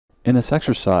In this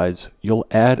exercise, you'll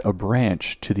add a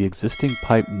branch to the existing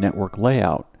pipe network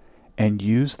layout and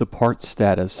use the part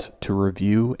status to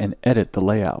review and edit the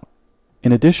layout.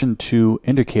 In addition to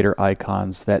indicator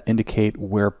icons that indicate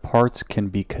where parts can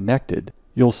be connected,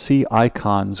 you'll see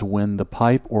icons when the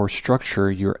pipe or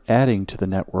structure you're adding to the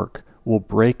network will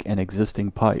break an existing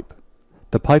pipe.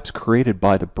 The pipes created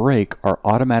by the break are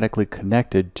automatically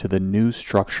connected to the new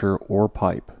structure or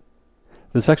pipe.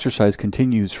 This exercise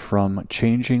continues from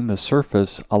changing the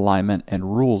surface alignment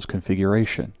and rules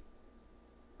configuration.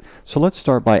 So let's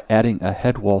start by adding a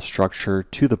head wall structure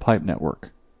to the pipe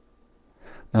network.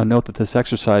 Now note that this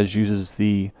exercise uses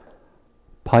the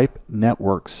Pipe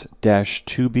Networks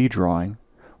 -2B drawing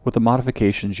with the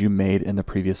modifications you made in the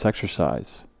previous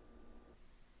exercise.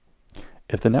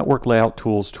 If the Network Layout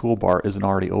Tools toolbar isn't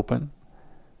already open,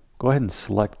 go ahead and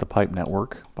select the pipe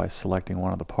network by selecting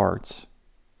one of the parts.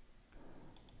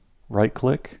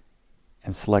 Right-click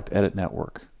and select Edit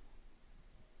Network.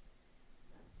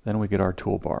 Then we get our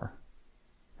toolbar.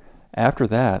 After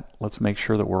that, let's make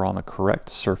sure that we're on the correct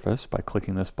surface by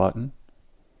clicking this button.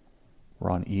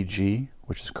 We're on EG,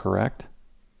 which is correct.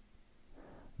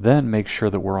 Then make sure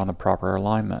that we're on the proper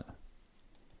alignment.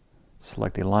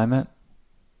 Select the alignment.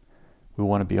 We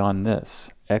want to be on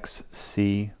this,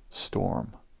 XC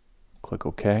Storm. Click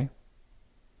OK.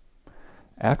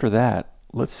 After that,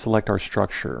 let's select our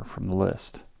structure from the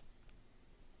list.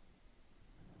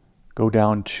 Go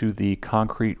down to the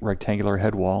Concrete Rectangular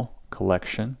Head Wall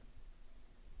collection.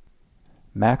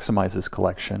 Maximize this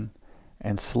collection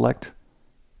and select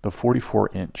the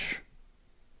 44-inch.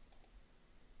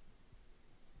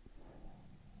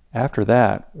 After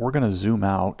that, we're going to zoom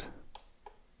out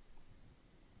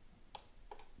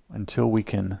until we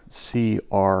can see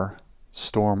our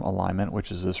storm alignment,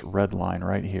 which is this red line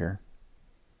right here.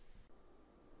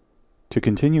 To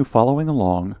continue following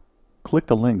along, click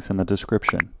the links in the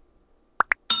description.